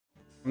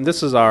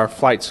This is our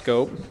flight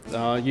scope.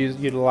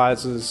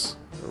 Utilizes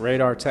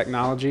radar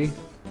technology,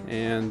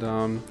 and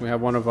we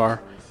have one of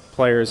our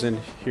players in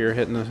here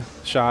hitting a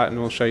shot, and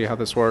we'll show you how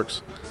this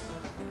works.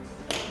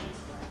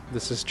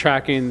 This is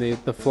tracking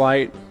the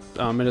flight.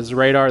 It is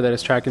radar that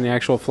is tracking the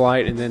actual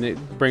flight, and then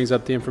it brings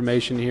up the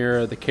information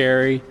here, the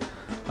carry,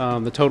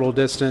 the total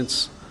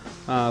distance,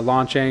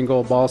 launch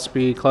angle, ball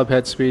speed, club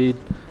head speed.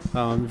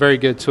 Very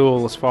good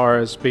tool as far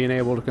as being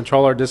able to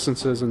control our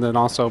distances and then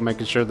also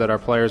making sure that our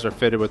players are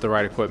fitted with the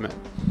right equipment.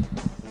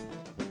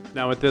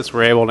 Now with this,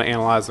 we're able to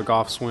analyze the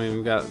golf swing.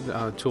 We've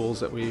got tools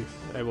that we're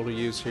able to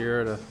use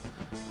here to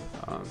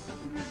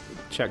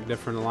check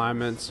different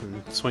alignments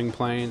and swing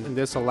plane. And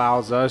this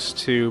allows us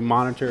to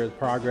monitor his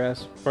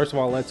progress. First of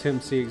all, it lets him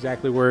see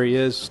exactly where he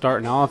is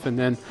starting off, and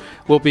then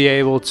we'll be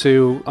able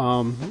to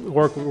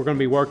work. We're going to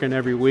be working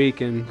every week,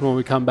 and when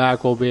we come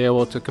back, we'll be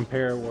able to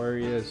compare where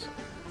he is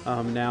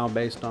now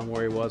based on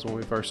where he was when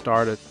we first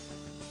started.